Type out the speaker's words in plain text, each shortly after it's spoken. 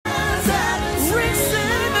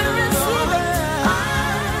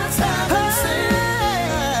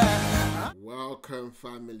Welcome,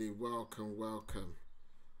 family. Welcome, welcome.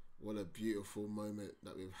 What a beautiful moment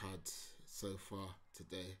that we've had so far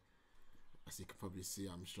today. As you can probably see,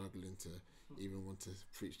 I'm struggling to even want to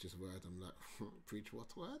preach this word. I'm like, preach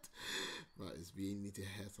what word? But we need to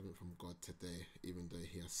hear something from God today, even though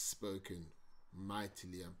He has spoken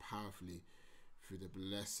mightily and powerfully through the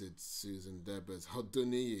blessed Susan Deborah's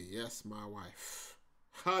Oduniyi. Yes, my wife.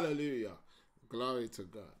 Hallelujah. Glory to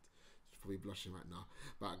God. She's probably blushing right now.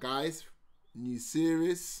 But guys, new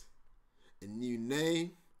series, a new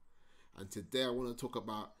name. And today I want to talk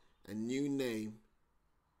about a new name.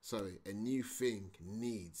 A new thing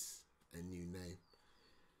needs a new name.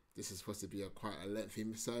 This is supposed to be quite a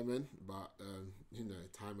lengthy sermon, but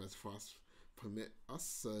time has fast permit us.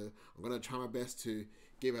 So I'm going to try my best to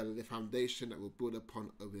give a foundation that we'll build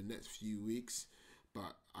upon over the next few weeks.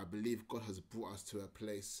 But I believe God has brought us to a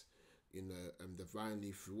place,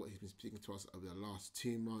 divinely through what He's been speaking to us over the last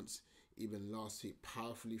 2 months, even last week,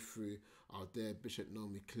 powerfully through our dear Bishop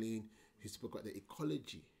Naomi Clean, who spoke about the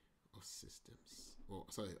ecology of systems,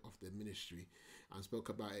 of the ministry, and spoke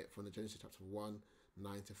about it from the Genesis chapter 1,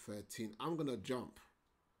 9 to 13. I'm going to jump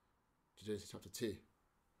to Genesis chapter 2.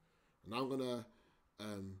 And I'm going to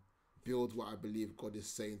build what I believe God is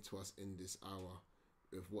saying to us in this hour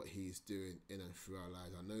with what He's doing in and through our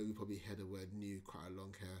lives. I know we probably heard the word new quite a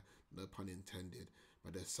long here, no pun intended,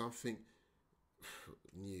 but there's something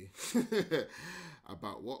new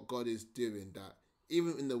about what God is doing that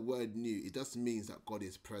even in the word new, it just means that God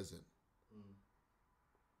is present.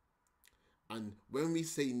 And when we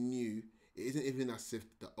say new, it isn't even as if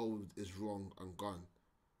the old is wrong and gone.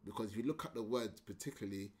 Because if you look at the words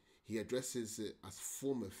particularly, He addresses it as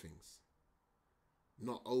former things,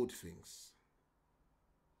 not old things.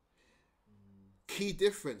 Key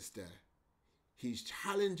difference there. He's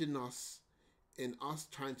challenging us in us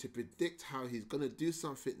trying to predict how He's going to do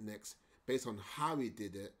something next based on how He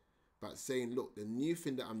did it, but saying, look, the new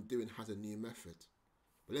thing that I'm doing has a new method.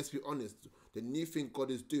 But let's be honest, the new thing God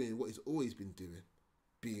is doing is what He's always been doing,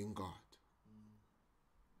 being God.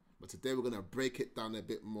 But today we're going to break it down a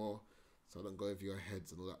bit more so I don't go over your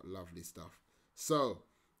heads and all that lovely stuff. So,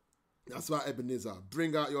 that's why Ebenezer,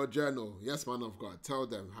 bring out your journal. Yes, man of God, tell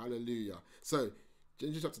them, hallelujah. So,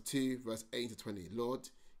 Genesis chapter 2, verse 8 to 20. Lord,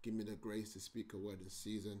 give me the grace to speak a word in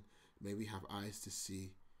season. May we have eyes to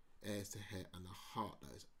see, ears to hear, and a heart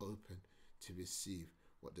that is open to receive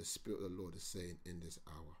what the Spirit of the Lord is saying in this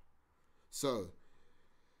hour. So,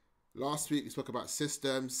 last week we spoke about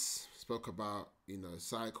systems, spoke about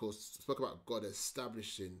cycles, spoke about God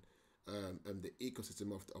establishing the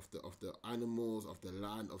ecosystem of the animals, of the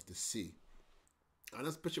land, of the sea. And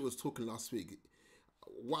as Bishop was talking last week,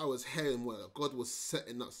 what I was hearing was that God was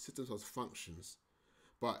setting up systems of functions.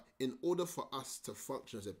 But in order for us to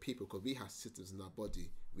function as a people, because we have systems in our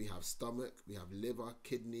body, we have stomach, we have liver,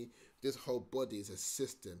 kidney, this whole body is a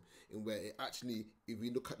system in where it actually, if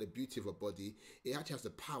we look at the beauty of a body, it actually has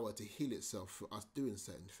the power to heal itself for us doing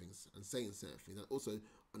certain things and saying certain things, and also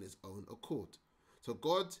on its own accord. So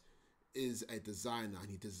God is a designer and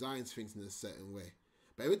He designs things in a certain way.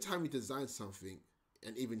 But every time we design something,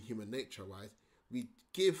 and even human nature-wise, we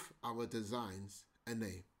give our designs a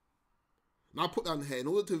name. Now I put down here, in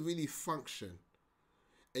order to really function,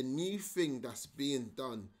 a new thing that's being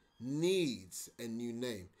done needs a new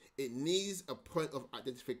name. It needs a point of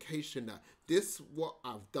identification that this, what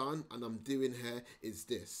I've done and I'm doing here is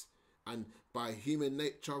this. And by human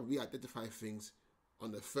nature, we identify things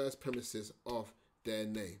on the first premises of their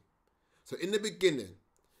name. So in the beginning,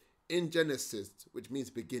 in Genesis, which means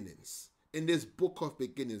beginnings, in this book of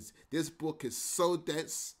beginnings, this book is so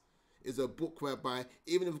dense. It's a book whereby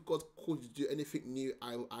even if God calls you to do anything new,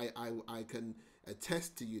 I can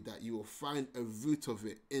attest to you that you will find a root of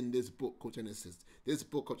it in this book called Genesis. This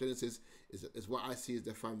book of Genesis is what I see as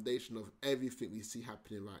the foundation of everything we see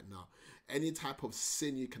happening right now. Any type of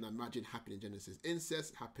sin you can imagine happening in Genesis.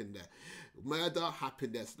 Incest happened there. Murder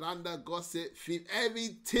happened there. Slander, gossip, thief,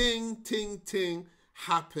 everything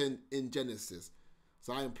happened in Genesis.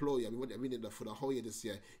 So I implore you, what I'm reading for the whole year this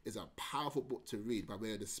year is a powerful book to read by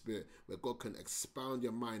way of the Spirit, where God can expound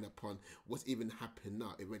your mind upon what's even happening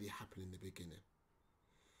now. It already happened in the beginning.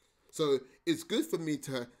 So it's good for me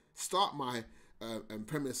to start my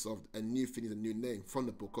premise of a new thing is a new name from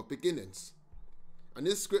the book of beginnings. And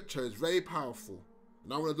this scripture is very powerful.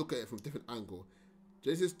 And I want to look at it from a different angle.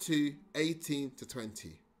 Genesis 2, 18 to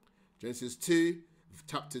 20. Genesis 2,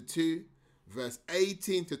 chapter 2, verse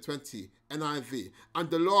 18 to 20, NIV. And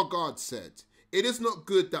the Lord God said, it is not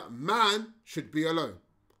good that man should be alone.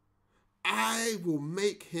 I will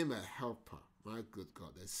make him a helper. My good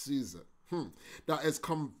God, there's Susan. That is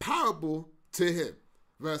comparable to him.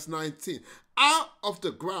 Verse 19. Out of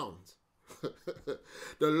the ground, the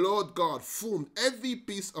Lord God formed every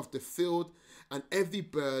beast of the field and every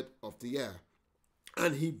bird of the air.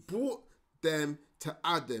 And he brought them to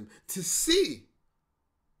Adam to see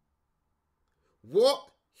what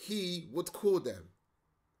he would call them.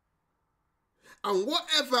 And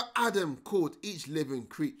whatever Adam called each living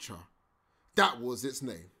creature, that was its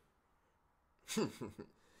name.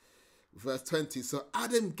 Verse 20. So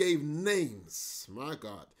Adam gave names, my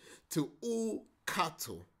God, to all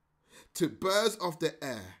cattle, to birds of the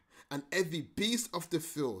air, and every beast of the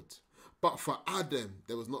field. But for Adam,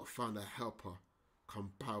 there was not found a helper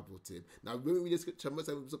comparable to him. Now, when we read the scripture, most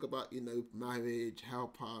of we talk about, marriage,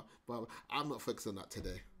 helper, but I'm not focused on that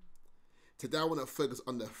today. Today, I want to focus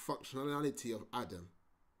on the functionality of Adam.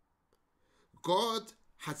 God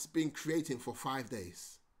has been creating for 5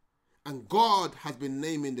 days. And God has been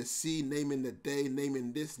naming the sea, naming the day,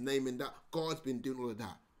 naming this, naming that. God's been doing all of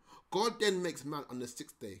that. God then makes man on the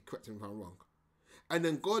 6th day. Correct me if I'm wrong. And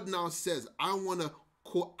then God now says, I want to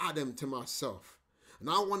call Adam to myself. And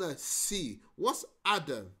I want to see what's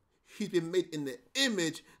Adam, he's been made in the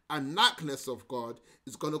image and likeness of God,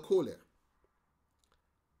 is going to call it.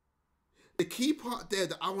 The key part there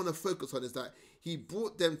that I want to focus on is that he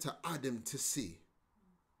brought them to Adam to see.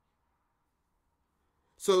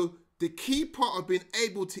 So the key part of being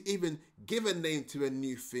able to even give a name to a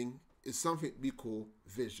new thing is something we call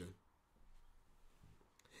vision.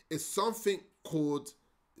 It's something called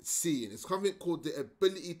seeing. It's something called the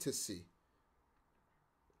ability to see.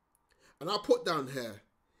 And I'll put down here,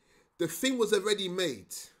 the thing was already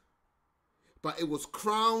made, but it was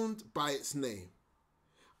crowned by its name.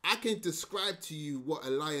 I can describe to you what a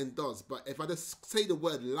lion does, but if I just say the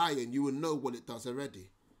word lion, you will know what it does already.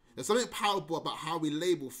 There's something powerful about how we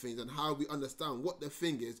label things and how we understand what the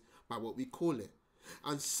thing is by what we call it.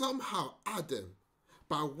 And somehow Adam,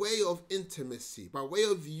 by way of intimacy, by way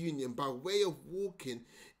of union, by way of walking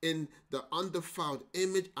in the undefiled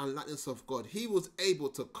image and likeness of God, he was able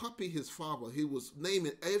to copy his father, who was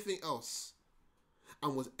naming everything else,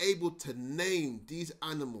 and was able to name these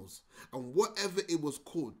animals. And whatever it was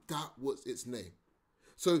called, that was its name.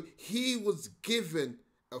 So he was given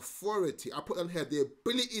authority. I put on here, the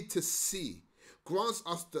ability to see grants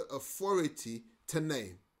us the authority to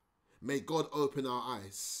name. May God open our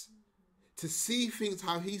eyes to see things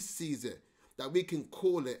how he sees it, that we can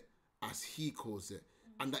call it as he calls it,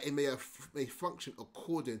 and that it may function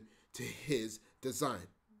according to his design.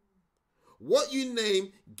 What you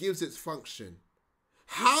name gives its function.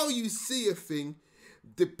 How you see a thing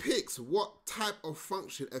depicts what type of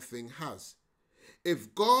function a thing has.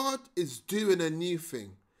 If God is doing a new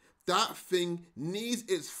thing, that thing needs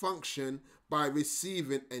its function by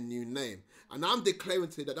receiving a new name. And I'm declaring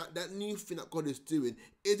today that new thing that God is doing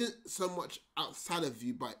isn't so much outside of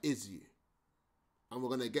you, but is you. And we're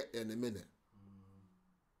going to get there in a minute.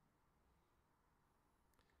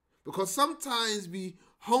 Because sometimes we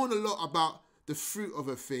hone a lot about the fruit of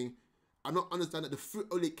a thing and not understand that the fruit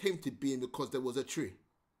only came to being because there was a tree.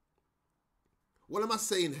 What am I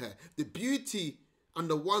saying here? The beauty and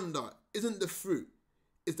the wonder isn't the fruit,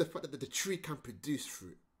 it's the fact that the tree can produce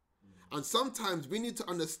fruit. And sometimes we need to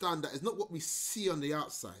understand that it's not what we see on the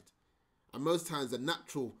outside. And most times the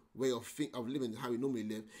natural way of living, how we normally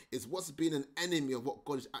live, is what's being an enemy of what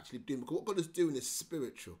God is actually doing. Because what God is doing is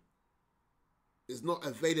spiritual. It's not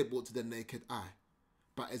available to the naked eye,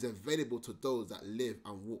 but is available to those that live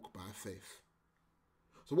and walk by faith.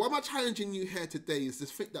 So what am I challenging you here today is to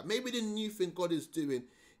think that maybe the new thing God is doing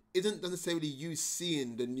isn't necessarily you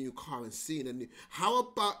seeing the new car and seeing the new. How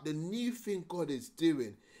about the new thing God is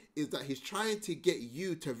doing is that he's trying to get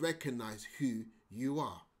you to recognize who you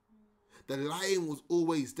are. The lion was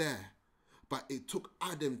always there, but it took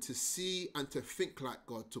Adam to see and to think like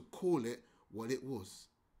God to call it what it was.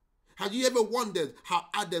 Have you ever wondered how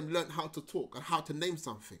Adam learned how to talk and how to name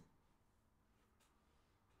something?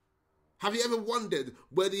 Have you ever wondered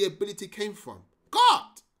where the ability came from? God!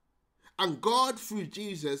 And God, through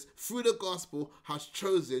Jesus, through the gospel, has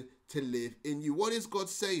chosen to live in you. What is God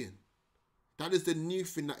saying? That is the new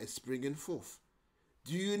thing that is springing forth.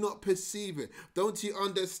 Do you not perceive it? Don't you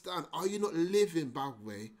understand? Are you not living by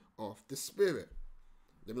way of the Spirit?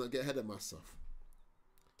 Let me not get ahead of myself.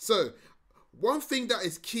 So, one thing that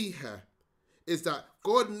is key here is that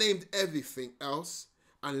God named everything else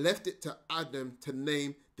and left it to Adam to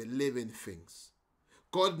name the living things.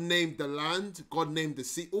 God named the land, God named the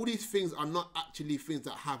sea. All these things are not actually things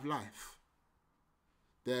that have life.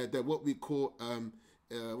 They're what we call,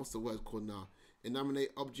 what's the word called now?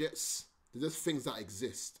 Inanimate objects. They're just things that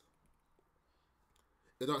exist.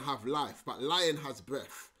 They don't have life, but lion has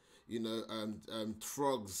breath.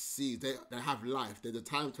 frogs, seeds, they have life. There's a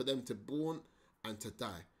time for them to born and to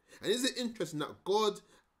die. And is it interesting that God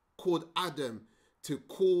called Adam to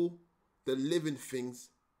call the living things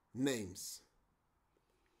names?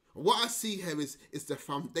 What I see here is the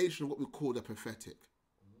foundation of what we call the prophetic.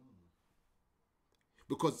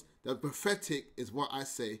 Because the prophetic is what I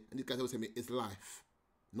say, and these guys always tell me, is life,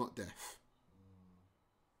 not death.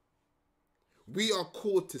 We are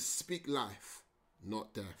called to speak life,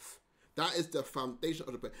 not death. That is the foundation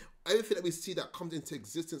of the prophetic. Everything that we see that comes into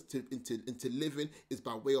existence, into living, is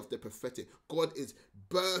by way of the prophetic. God is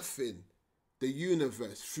birthing the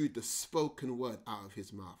universe through the spoken word out of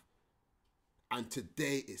his mouth. And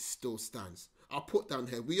today it still stands. I'll put down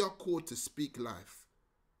here, we are called to speak life.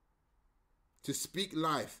 To speak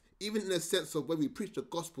life, even in the sense of when we preach the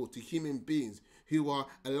gospel to human beings who are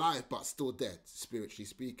alive but still dead, spiritually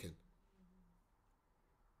speaking.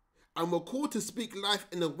 And we're called to speak life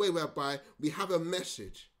in a way whereby we have a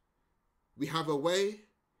message. We have a way,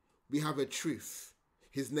 we have a truth.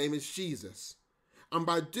 His name is Jesus. And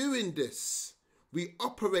by doing this, we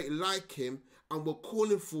operate like him, and we're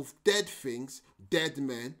calling for dead things, dead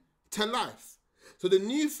men, to life. So the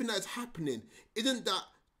new thing that's happening isn't that,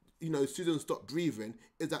 Susan stopped breathing,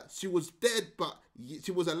 is that she was dead, but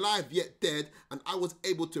she was alive yet dead, and I was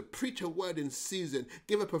able to preach a word in season,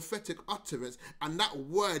 give a prophetic utterance, and that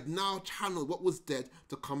word now channeled what was dead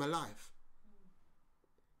to come alive.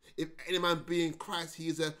 If any man be in Christ, he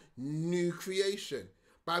is a new creation.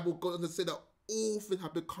 Bible goes on to say that all things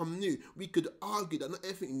have become new. We could argue that not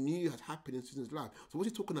everything new has happened in Susan's life. So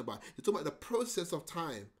what's he talking about? He's talking about the process of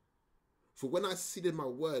time. For when I seeded my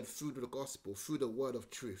word through the gospel, through the word of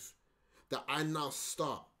truth, that I now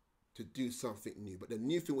start to do something new. But the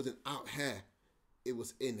new thing wasn't out here, it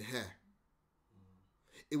was in here.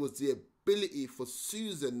 It was the ability for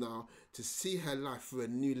Susan now to see her life through a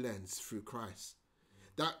new lens, through Christ.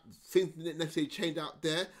 That thing didn't necessarily change out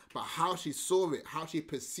there, but how she saw it, how she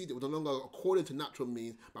perceived it was no longer according to natural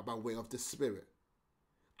means, but by way of the Spirit.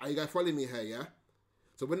 Are you guys following me here, yeah?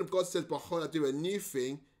 So when God says, behold, I do a new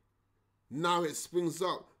thing, now it springs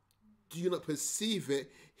up. Do you not perceive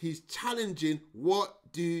it? He's challenging, what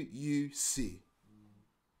do you see?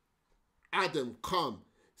 Adam, come,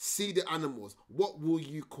 see the animals. What will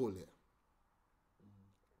you call it?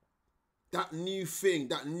 That new thing,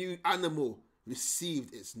 that new animal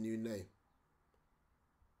received its new name.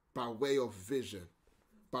 By way of vision,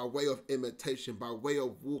 by way of imitation, by way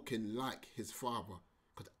of walking like his father.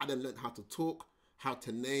 Because Adam learned how to talk, how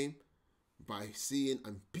to name, by seeing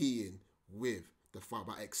and being with the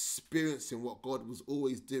Father, by experiencing what God was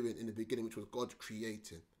always doing in the beginning, which was God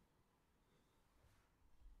creating.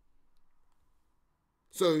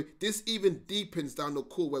 So this even deepens down the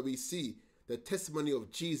core where we see the testimony of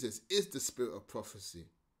Jesus is the spirit of prophecy.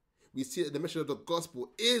 We see that the mission of the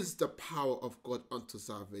gospel is the power of God unto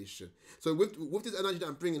salvation. So with this analogy that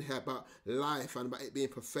I'm bringing here about life and about it being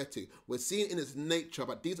prophetic, we're seeing in its nature,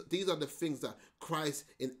 but these are the things that Christ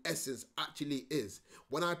in essence actually is.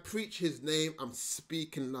 When I preach his name, I'm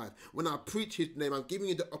speaking life. When I preach his name, I'm giving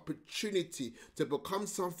you the opportunity to become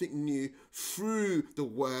something new through the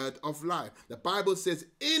word of life. The Bible says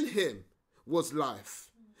in him was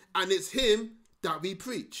life, and it's him that we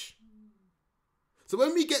preach. So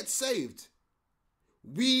when we get saved,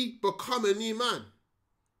 we become a new man.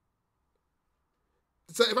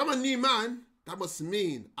 So if I'm a new man, that must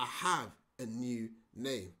mean I have a new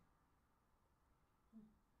name.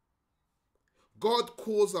 God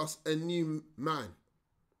calls us a new man.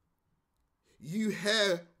 You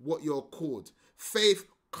hear what you're called. Faith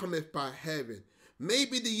cometh by hearing.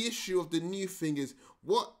 Maybe the issue of the new thing is,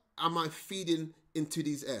 what am I feeding into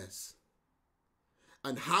these ears?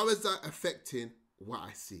 And how is that affecting what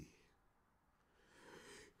I see?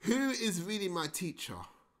 Who is really my teacher?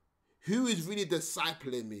 Who is really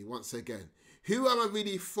discipling me once again? Who am I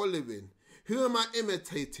really following? Who am I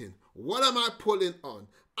imitating? What am I pulling on?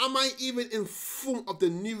 Am I even informed of the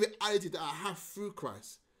new reality that I have through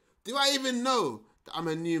Christ? Do I even know that I'm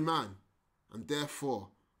a new man and therefore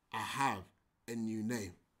I have a new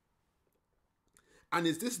name? And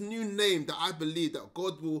it's this new name that I believe that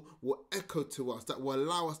God will echo to us, that will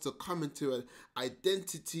allow us to come into an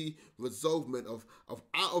identity resolvement of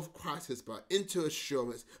out of crisis, but into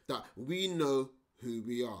assurance that we know who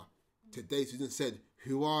we are. Today, Susan said,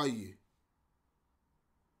 who are you?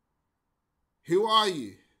 Who are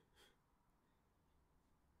you?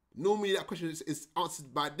 Normally that question is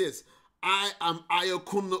answered by this. I am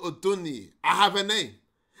Ayokunu Oduniyi. I have a name.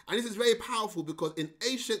 And this is very powerful because in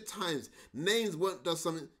ancient times, names weren't just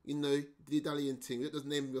something, dilly-dallying thing. You don't just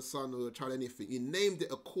name your son or your child anything. You named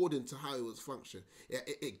it according to how it was functioning.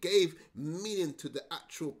 It gave meaning to the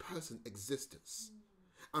actual person's existence.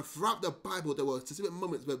 And throughout the Bible, there were specific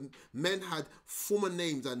moments where men had former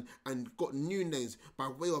names and got new names by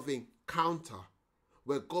way of encounter,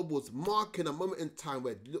 where God was marking a moment in time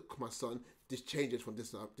where, look, my son, this changes from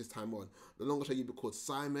this time on. No longer shall you be called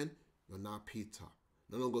Simon, you're now Peter.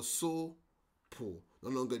 No longer Saul, Paul. No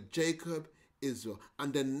longer Jacob, Israel.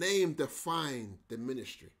 And the name defined the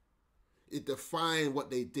ministry. It defined what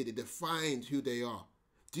they did. It defined who they are.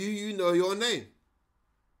 Do you know your name?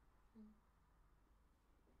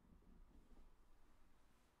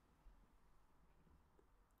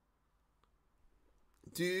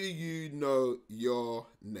 Do you know your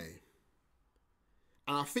name?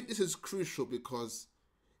 And I think this is crucial because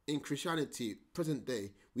in Christianity, present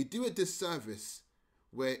day, we do a disservice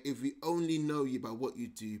where if we only know you by what you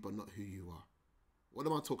do, but not who you are. What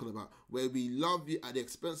am I talking about? Where we love you at the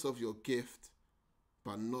expense of your gift,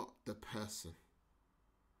 but not the person.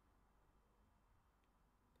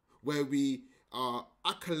 Where we are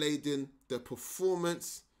accolading the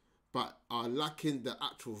performance, but are lacking the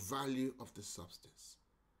actual value of the substance.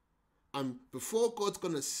 And before God's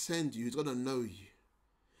going to send you, he's going to know you.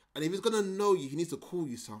 And if he's going to know you, he needs to call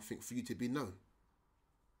you something for you to be known.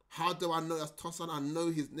 How do I know that's Tosan? I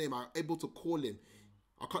know his name. I'm able to call him.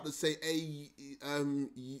 I can't just say, hey,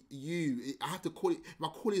 you. I have to call it. If I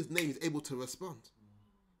call his name, he's able to respond.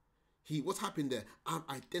 What's happened there? I'm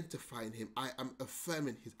identifying him. I am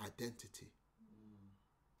affirming his identity.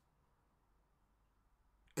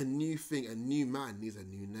 A new thing, a new man needs a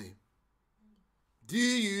new name. Do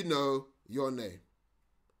you know your name?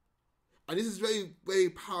 And this is very, very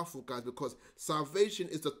powerful, guys, because salvation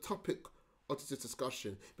is the topic of this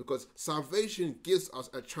discussion. Because salvation gives us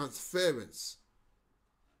a transference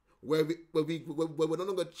where we're no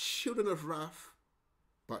longer children of wrath,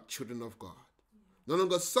 but children of God. No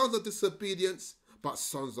longer sons of disobedience, but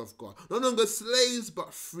sons of God. No longer slaves,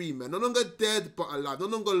 but free men. No longer dead, but alive. No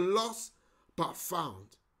longer lost, but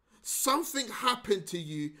found. Something happened to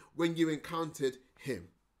you when you encountered him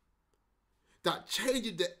that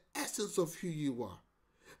changed the essence of who you are,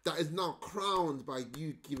 that is now crowned by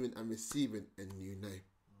you giving and receiving a new name.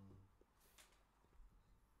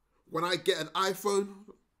 When I get an iPhone,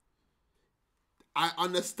 I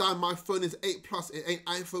understand my phone is 8 Plus, it ain't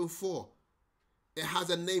iPhone 4. It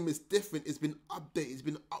has a name, it's different, it's been updated, it's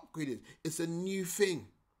been upgraded, it's a new thing.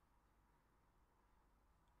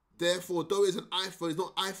 Therefore, though it's an iPhone, it's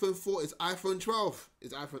not iPhone 4, it's iPhone 12.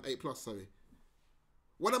 It's iPhone 8 Plus, sorry.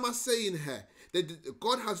 What am I saying here? That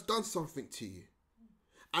God has done something to you.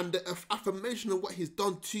 And the affirmation of what he's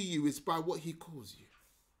done to you is by what he calls you.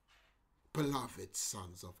 Beloved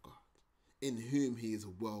sons of God, in whom he is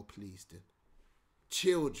well pleased in.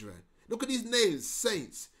 Children. Look at these names,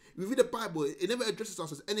 saints. We read the Bible, it never addresses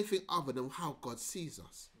us as anything other than how God sees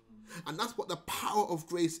us. And that's what the power of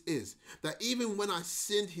grace is. That even when I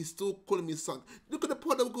sinned, he's still calling me son. Look at the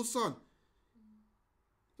prodigal son.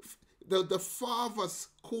 The father's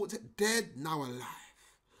called dead, now alive.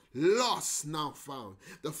 Lost, now found.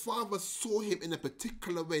 The father saw him in a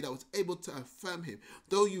particular way that was able to affirm him.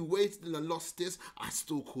 Though you waited and lost this, I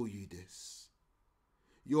still call you this.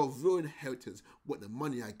 Your real inheritance, what the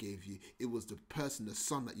money I gave you, it was the person, the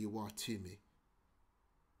son that you are to me.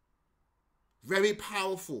 Very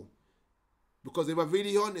powerful. Because if we're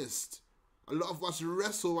really honest, a lot of us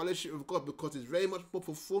wrestle our relationship with God because it's very much more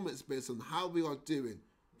performance based on how we are doing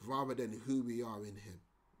rather than who we are in him.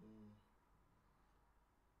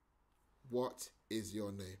 What is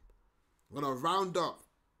your name? I'm going to round up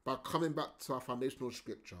by coming back to our foundational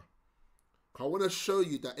scripture. I want to show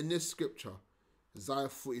you that in this scripture, Isaiah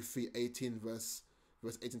 43:18 verse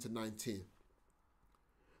 18 to 19,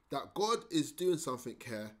 that God is doing something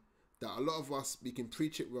here that a lot of us, we can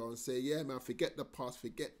preach it well and say, yeah, man, forget the past,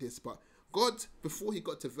 forget this. But God, before he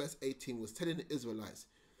got to verse 18, was telling the Israelites,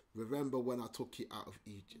 remember when I took you out of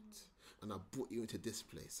Egypt and I brought you into this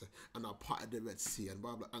place and I parted the Red Sea and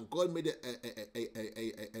blah, blah. And God made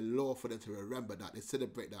it a law for them to remember that. They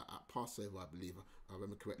celebrate that at Passover, I believe, I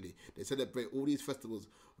remember correctly. They celebrate all these festivals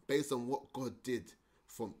based on what God did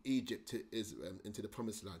from Egypt to Israel into the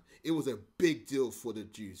Promised Land. It was a big deal for the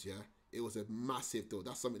Jews, yeah? It was a massive deal.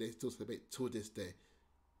 That's something they still celebrate to this day.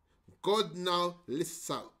 God now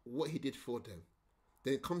lists out what he did for them.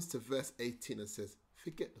 Then it comes to verse 18 and says,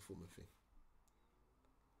 forget the former thing.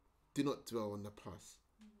 Do not dwell on the past.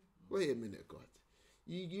 Wait a minute, God.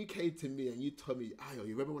 You came to me and you told me, Ayo,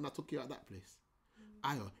 you remember when I took you out of that place?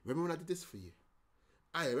 Ayo, remember when I did this for you?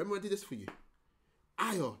 Ayo, remember when I did this for you?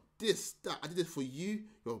 Ayo, this, that, I did this for you,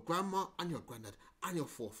 your grandma, and your granddad, and your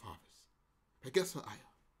forefathers. But guess what, Ayo?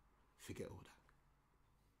 Forget all that.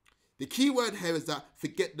 The key word here is that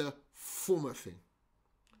forget the former thing.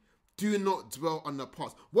 Do not dwell on the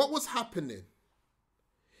past. What was happening?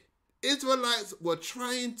 Israelites were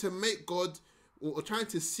trying to make God, or trying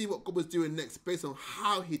to see what God was doing next based on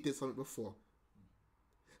how he did something before.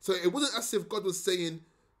 So it wasn't as if God was saying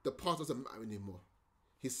the past doesn't matter anymore.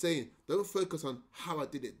 He's saying, don't focus on how I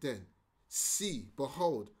did it then. See,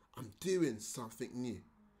 behold, I'm doing something new.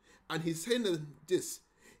 And he's saying this,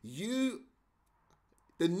 the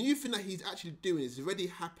new thing that he's actually doing is already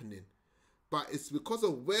happening. But it's because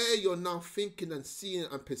of where you're now thinking and seeing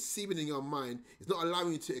and perceiving in your mind, it's not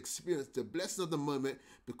allowing you to experience the blessing of the moment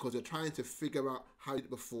because you're trying to figure out how you did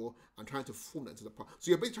it before and trying to form that into the past. So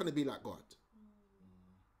you're basically trying to be like God.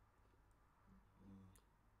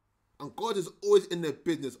 And God is always in the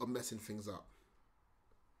business of messing things up.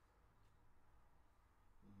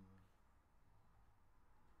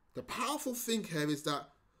 The powerful thing here is that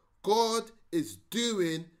God is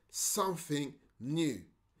doing something new.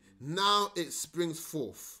 Now it springs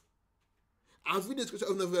forth. I was reading the scripture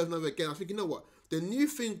over and over again. I was thinking, you know what? The new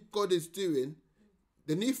thing God is doing,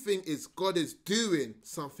 the new thing is God is doing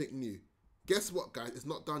something new. Guess what, guys? It's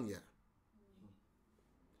not done yet.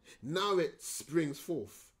 Now it springs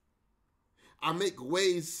forth. I make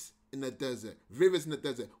ways in the desert, rivers in the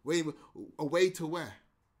desert. A way to where?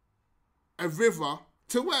 A river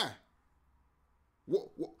to where? What?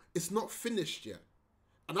 It's not finished yet.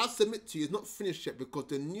 And I submit to you, it's not finished yet because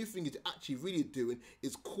the new thing he's actually really doing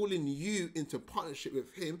is calling you into partnership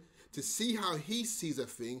with him to see how he sees a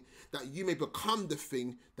thing, that you may become the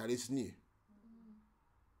thing that is new.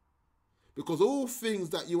 Because all things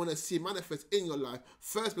that you want to see manifest in your life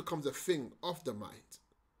first becomes a thing of the mind,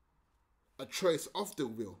 a choice of the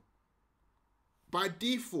will. By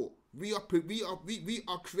default, we are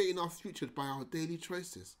creating our futures by our daily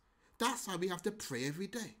choices. That's why we have to pray every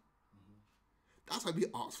day. That's why we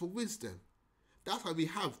ask for wisdom. That's why we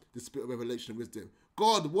have the spirit of revelation and wisdom.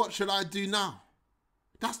 God, what should I do now?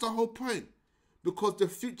 That's the whole point. Because the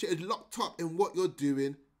future is locked up in what you're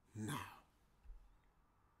doing now.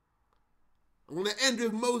 I'm going to end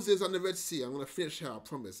with Moses on the Red Sea. I'm going to finish here, I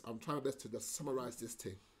promise. I'm trying my best to just summarize this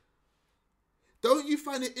thing. Don't you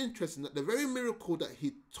find it interesting that the very miracle that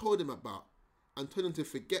he told him about and told him to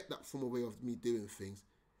forget that former way of me doing things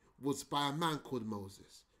was by a man called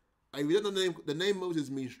Moses? And we don't know the name Moses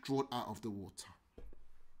means drawn out of the water.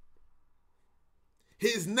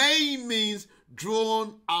 His name means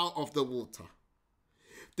drawn out of the water.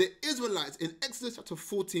 The Israelites in Exodus chapter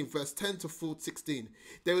 14, verse 10 to 16,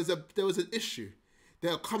 there was an issue. They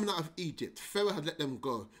are coming out of Egypt. Pharaoh had let them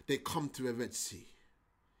go. They come to a Red Sea.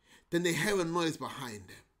 Then they hear a noise behind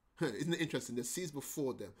them. Isn't it interesting? The sea's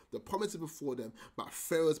before them, the promise is before them, but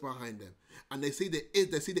Pharaoh's behind them. And they see the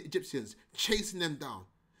Egyptians chasing them down.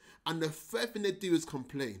 And the first thing they do is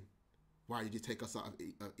complain. Why did you take us out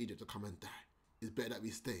of Egypt to come and die? It's better that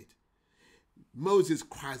we stayed. Moses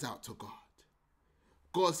cries out to God.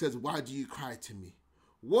 God says, why do you cry to me?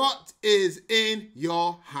 What is in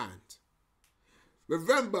your hand?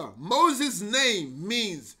 Remember, Moses' name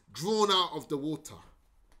means drawn out of the water.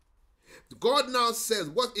 God now says,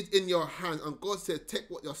 what is in your hand? And God says, take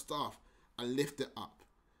what your staff and lift it up.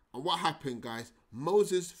 And what happened, guys?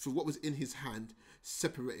 Moses, through what was in his hand,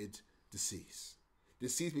 separated the seas. The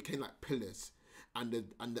seas became like pillars, and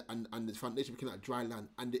the foundation became like dry land,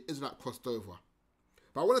 and the Israelites crossed over.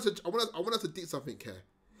 But I want us to do something here.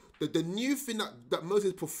 The new thing that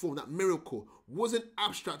Moses performed, that miracle, wasn't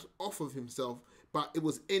abstract off of himself, but it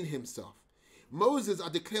was in himself. Moses, I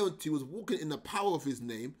declare unto you, was walking in the power of his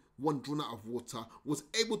name, one drawn out of water, was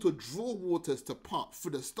able to draw waters to part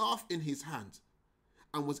through the staff in his hand,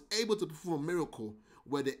 and was able to perform a miracle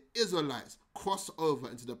where the Israelites crossed over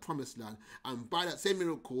into the promised land, and by that same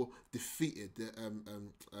miracle defeated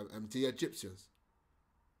the Egyptians.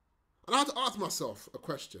 And I had to ask myself a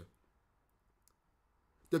question.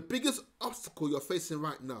 The biggest obstacle you're facing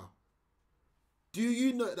right now, do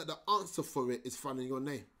you know that the answer for it is found in your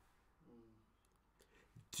name?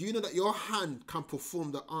 Do you know that your hand can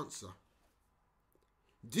perform the answer?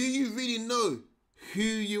 Do you really know who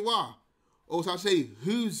you are? Or shall I say,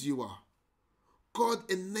 whose you are? God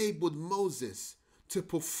enabled Moses to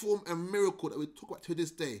perform a miracle that we talk about to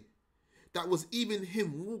this day. That was even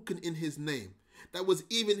him walking in his name. That was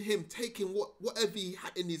even him taking whatever he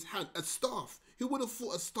had in his hand, a staff. Who would have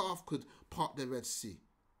thought a staff could part the Red Sea?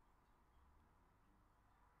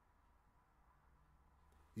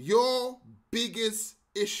 Your biggest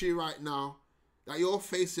issue right now, that you're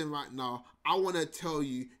facing right now, I want to tell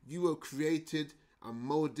you, you were created and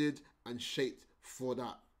molded and shaped for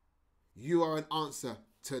that. You are an answer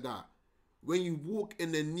to that. When you walk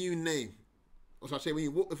in the new name, or should I say when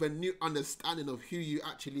you walk with a new understanding of who you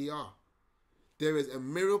actually are, there is a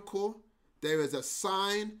miracle, there is a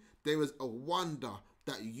sign, there is a wonder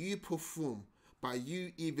that you perform by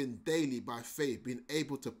you even daily by faith being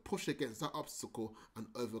able to push against that obstacle and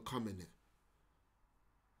overcoming it.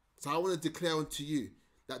 So I want to declare unto you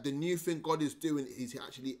that the new thing God is doing is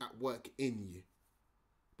actually at work in you.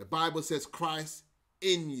 The Bible says Christ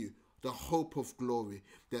in you, the hope of glory.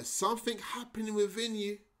 There's something happening within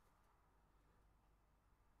you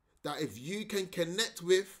that if you can connect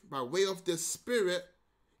with by way of the Spirit,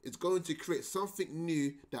 it's going to create something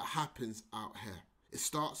new that happens out here. It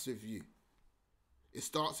starts with you. It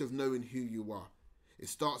starts with knowing who you are. It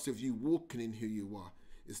starts with you walking in who you are.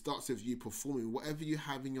 It starts with you performing whatever you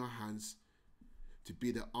have in your hands to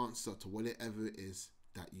be the answer to whatever it is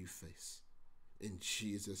that you face. In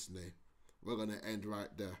Jesus' name. We're going to end right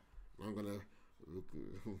there. I'm going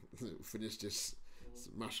to finish this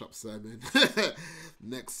mash up sermon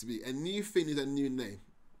next week. A new thing is a new name.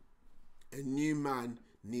 A new man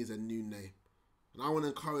needs a new name. And I want to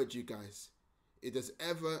encourage you guys, if there's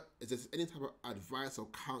any type of advice or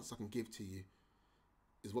counsel I can give to you,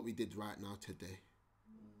 is what we did right now today.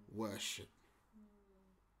 Worship.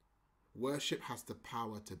 Worship has the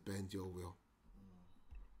power to bend your will.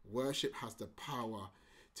 Worship has the power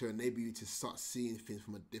to enable you to start seeing things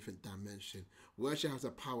from a different dimension. Worship has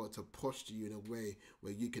the power to posture you in a way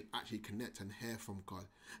where you can actually connect and hear from God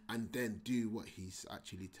and then do what he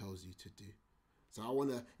actually tells you to do. So I want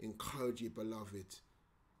to encourage you, beloved.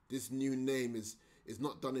 This new name is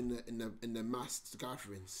not done in the mass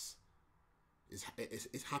gatherings.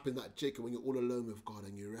 It's happened like Jacob when you're all alone with God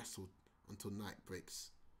and you wrestle until night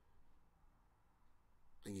breaks.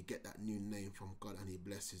 And you get that new name from God and he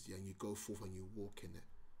blesses you and you go forth and you walk in it.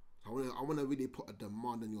 I want to really put a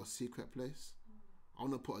demand on your secret place. I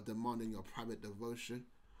want to put a demand in your private devotion.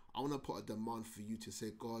 I want to put a demand for you to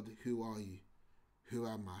say, God, who are you? Who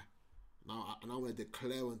am I? And I want to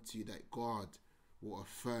declare unto you that God will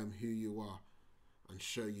affirm who you are and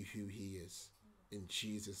show you who he is. In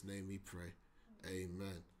Jesus' name we pray.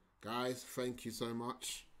 Amen. Guys, thank you so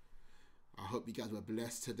much. I hope you guys were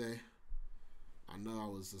blessed today. I know I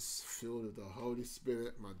was just filled with the Holy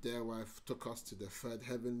Spirit. My dear wife took us to the third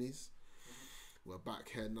heavenlies. We're back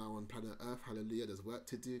here now on planet Earth. Hallelujah. There's work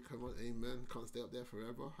to do. Come on. Amen. Can't stay up there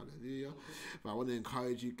forever. Hallelujah. But I want to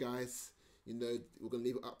encourage you guys. You know, we're going to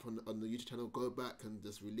leave it up on the YouTube channel. Go back and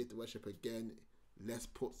just relive the worship again. Let's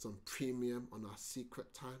put some premium on our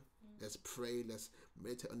secret time. Let's pray. Let's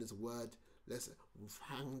meditate on his word. Let's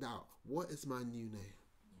hang out. What is my new name?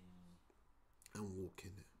 And walk in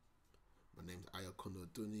it. My name's Ayokunu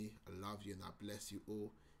Oduniyi. I love you and I bless you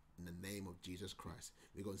all in the name of Jesus Christ.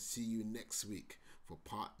 We're going to see you next week for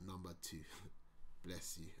part number 2.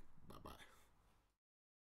 Bless you. Bye-bye.